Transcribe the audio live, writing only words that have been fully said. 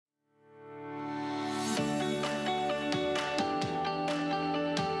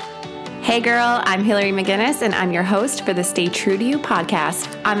Hey girl, I'm Hillary McGinnis and I'm your host for the Stay True to You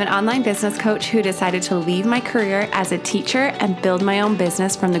podcast. I'm an online business coach who decided to leave my career as a teacher and build my own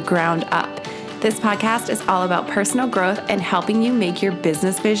business from the ground up. This podcast is all about personal growth and helping you make your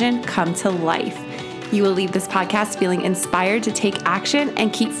business vision come to life. You will leave this podcast feeling inspired to take action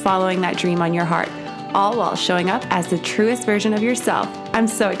and keep following that dream on your heart, all while showing up as the truest version of yourself. I'm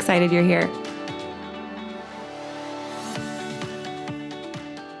so excited you're here.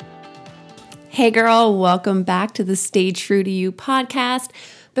 Hey girl, welcome back to the Stay True to You podcast.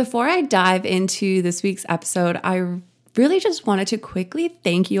 Before I dive into this week's episode, I really just wanted to quickly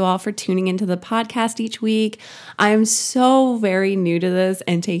thank you all for tuning into the podcast each week. I am so very new to this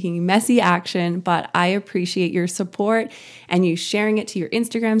and taking messy action, but I appreciate your support and you sharing it to your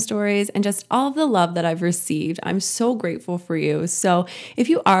Instagram stories and just all of the love that I've received. I'm so grateful for you. So if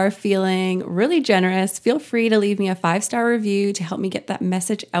you are feeling really generous, feel free to leave me a 5-star review to help me get that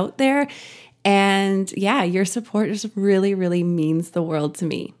message out there. And yeah, your support just really, really means the world to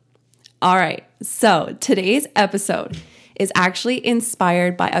me. All right, so today's episode is actually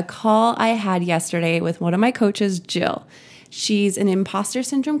inspired by a call I had yesterday with one of my coaches, Jill. She's an imposter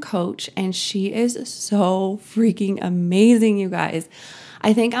syndrome coach, and she is so freaking amazing, you guys.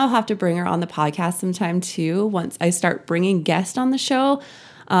 I think I'll have to bring her on the podcast sometime too, once I start bringing guests on the show,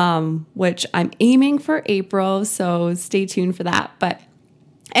 which I'm aiming for April, so stay tuned for that. But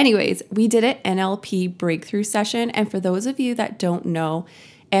anyways, we did an NLP breakthrough session. And for those of you that don't know,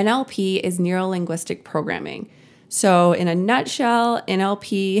 NLP is neuro-linguistic programming. So in a nutshell,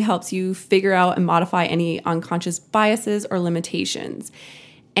 NLP helps you figure out and modify any unconscious biases or limitations.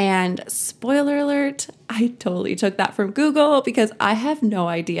 And spoiler alert, I totally took that from Google because I have no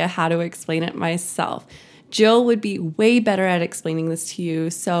idea how to explain it myself. Jill would be way better at explaining this to you,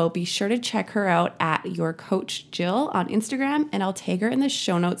 so be sure to check her out at Your Coach Jill on Instagram, and I'll tag her in the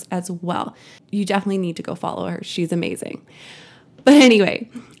show notes as well. You definitely need to go follow her. She's amazing. But anyway,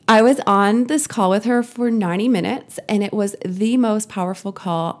 I was on this call with her for 90 minutes, and it was the most powerful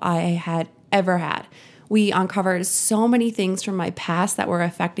call I had ever had. We uncovered so many things from my past that were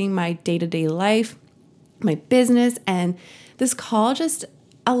affecting my day-to-day life, my business, and this call just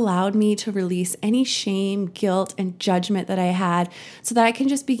allowed me to release any shame, guilt, and judgment that I had so that I can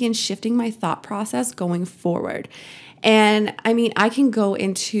just begin shifting my thought process going forward. And I mean, I can go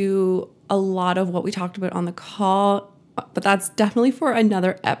into a lot of what we talked about on the call, but that's definitely for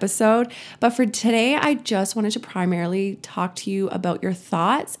another episode. But for today, I just wanted to primarily talk to you about your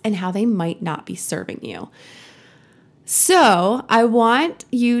thoughts and how they might not be serving you. So I want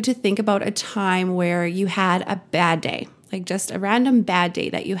you to think about a time where you had a bad day. Like just a random bad day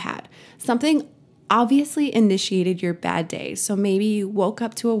that you had. Something obviously initiated your bad day. So maybe you woke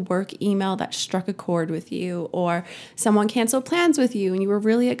up to a work email that struck a chord with you, or someone canceled plans with you and you were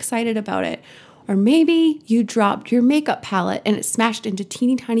really excited about it. Or maybe you dropped your makeup palette and it smashed into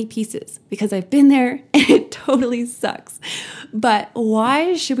teeny tiny pieces, because I've been there and it totally sucks. But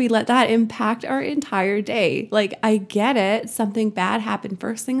why should we let that impact our entire day? Like, I get it. Something bad happened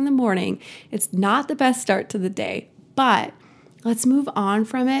first thing in the morning. It's not the best start to the day. But let's move on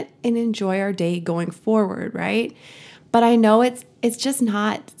from it and enjoy our day going forward, right? But I know it's just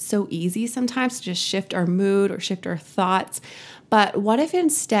not so easy sometimes to just shift our mood or shift our thoughts. But what if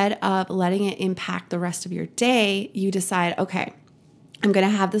instead of letting it impact the rest of your day, you decide, okay, I'm going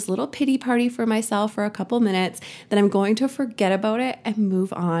to have this little pity party for myself for a couple minutes, then I'm going to forget about it and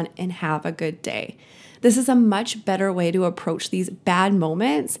move on and have a good day. This is a much better way to approach these bad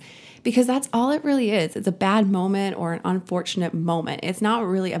moments, because that's all it really is. It's a bad moment or an unfortunate moment. It's not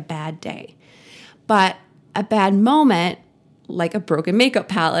really a bad day. But a bad moment, like a broken makeup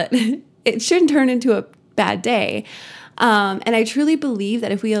palette, it shouldn't turn into a bad day. And I truly believe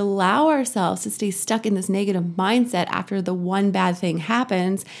that if we allow ourselves to stay stuck in this negative mindset after the one bad thing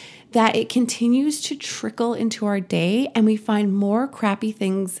happens, that it continues to trickle into our day and we find more crappy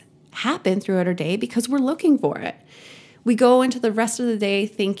things happen throughout our day because we're looking for it. We go into the rest of the day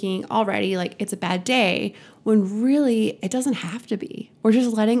thinking already like it's a bad day, when really it doesn't have to be. We're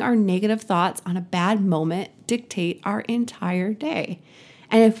just letting our negative thoughts on a bad moment dictate our entire day.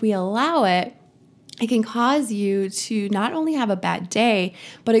 And if we allow it, it can cause you to not only have a bad day,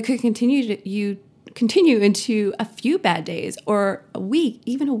 but it could continue into a few bad days or a week,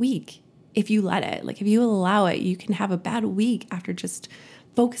 even a week, if you let it. Like if you allow it, you can have a bad week after just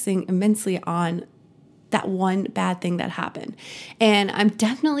focusing immensely on that one bad thing that happened. And I'm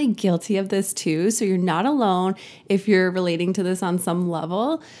definitely guilty of this too. So you're not alone if you're relating to this on some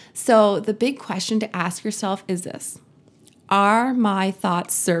level. So the big question to ask yourself is this: Are my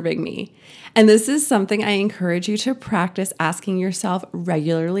thoughts serving me? And this is something I encourage you to practice asking yourself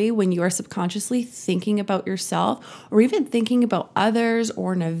regularly when you are subconsciously thinking about yourself or even thinking about others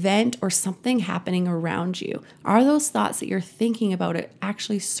or an event or something happening around you. Are those thoughts that you're thinking about it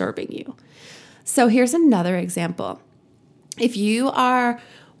actually serving you? So here's another example. If you are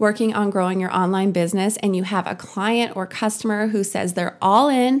working on growing your online business and you have a client or customer who says they're all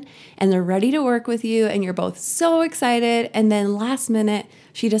in and they're ready to work with you and you're both so excited, and then last minute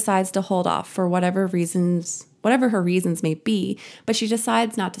she decides to hold off for whatever her reasons may be, but she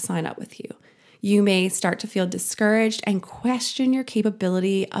decides not to sign up with you. You may start to feel discouraged and question your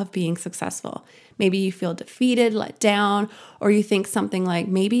capability of being successful. Maybe you feel defeated, let down, or you think something like,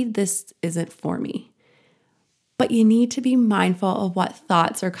 maybe this isn't for me. But you need to be mindful of what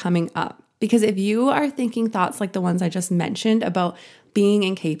thoughts are coming up. Because if you are thinking thoughts like the ones I just mentioned about being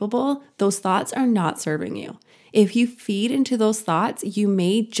incapable, those thoughts are not serving you. If you feed into those thoughts, you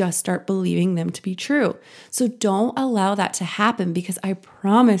may just start believing them to be true. So don't allow that to happen, because I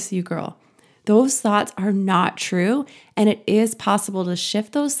promise you, girl, those thoughts are not true, and it is possible to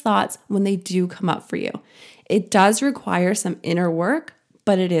shift those thoughts when they do come up for you. It does require some inner work,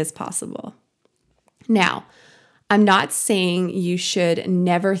 but it is possible. Now, I'm not saying you should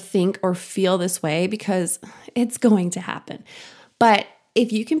never think or feel this way, because it's going to happen. But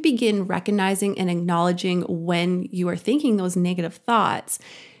if you can begin recognizing and acknowledging when you are thinking those negative thoughts,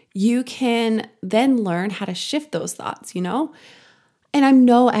 you can then learn how to shift those thoughts, And I'm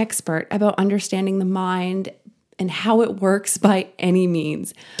no expert about understanding the mind and how it works by any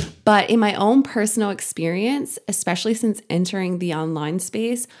means. But in my own personal experience, especially since entering the online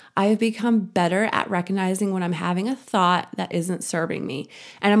space, I have become better at recognizing when I'm having a thought that isn't serving me.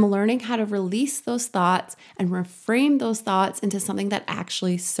 And I'm learning how to release those thoughts and reframe those thoughts into something that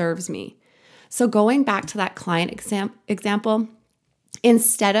actually serves me. So going back to that client example,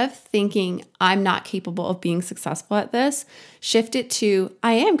 instead of thinking I'm not capable of being successful at this, shift it to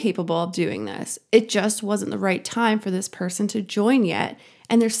I am capable of doing this. It just wasn't the right time for this person to join yet,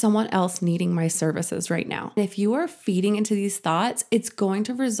 and there's someone else needing my services right now. If you are feeding into these thoughts, it's going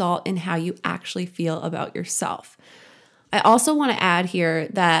to result in how you actually feel about yourself. I also want to add here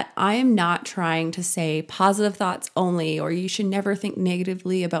that I am not trying to say positive thoughts only, or you should never think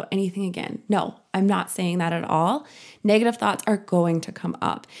negatively about anything again. No, I'm not saying that at all. Negative thoughts are going to come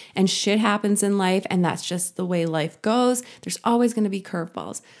up, and shit happens in life, and that's just the way life goes. There's always going to be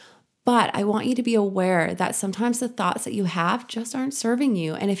curveballs. But I want you to be aware that sometimes the thoughts that you have just aren't serving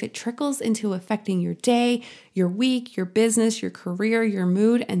you. And if it trickles into affecting your day, your week, your business, your career, your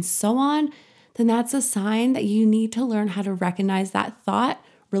mood, and so on, then that's a sign that you need to learn how to recognize that thought,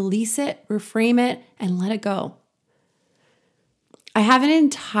 release it, reframe it, and let it go. I have an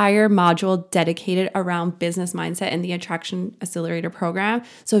entire module dedicated around business mindset in the Attraction Accelerator program.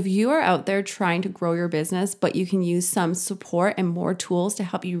 So if you are out there trying to grow your business, but you can use some support and more tools to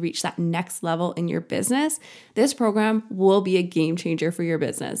help you reach that next level in your business, this program will be a game changer for your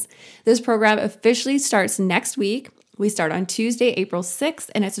business. This program officially starts next week. We start on Tuesday, April 6th,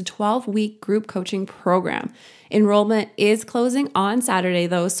 and it's a 12-week group coaching program. Enrollment is closing on Saturday,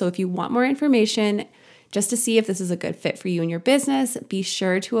 though, so if you want more information, just to see if this is a good fit for you and your business, be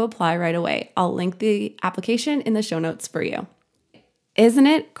sure to apply right away. I'll link the application in the show notes for you. Isn't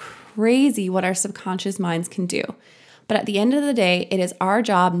it crazy what our subconscious minds can do? But at the end of the day, it is our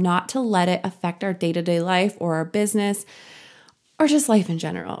job not to let it affect our day-to-day life or our business or just life in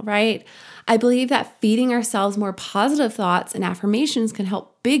general, right? I believe that feeding ourselves more positive thoughts and affirmations can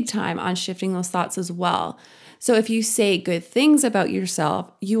help big time on shifting those thoughts as well. So if you say good things about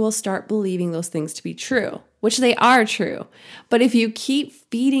yourself, you will start believing those things to be true, which they are true. But if you keep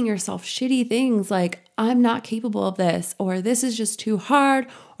feeding yourself shitty things like, I'm not capable of this, or this is just too hard,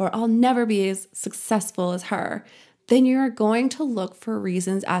 or I'll never be as successful as her, then you're going to look for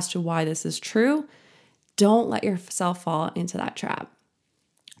reasons as to why this is true. Don't let yourself fall into that trap.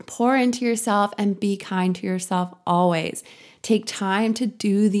 Pour into yourself and be kind to yourself always. Take time to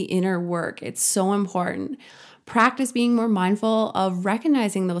do the inner work. It's so important. Practice being more mindful of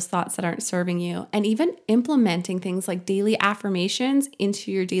recognizing those thoughts that aren't serving you, and even implementing things like daily affirmations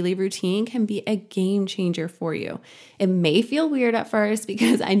into your daily routine can be a game changer for you. It may feel weird at first,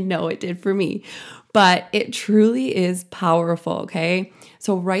 because I know it did for me, but it truly is powerful, okay?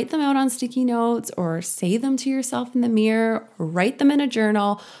 So write them out on sticky notes or say them to yourself in the mirror, or write them in a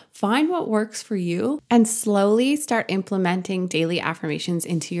journal. Find what works for you and slowly start implementing daily affirmations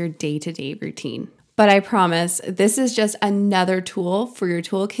into your day-to-day routine. But I promise, this is just another tool for your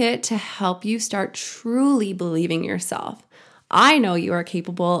toolkit to help you start truly believing yourself. I know you are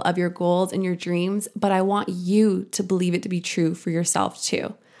capable of your goals and your dreams, but I want you to believe it to be true for yourself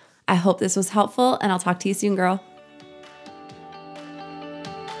too. I hope this was helpful, and I'll talk to you soon, girl.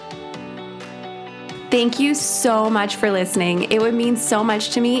 Thank you so much for listening. It would mean so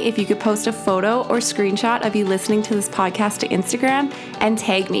much to me if you could post a photo or screenshot of you listening to this podcast to Instagram and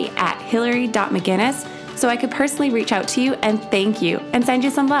tag me at hillary.mcginnis so I could personally reach out to you and thank you and send you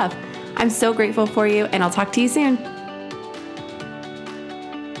some love. I'm so grateful for you, and I'll talk to you soon.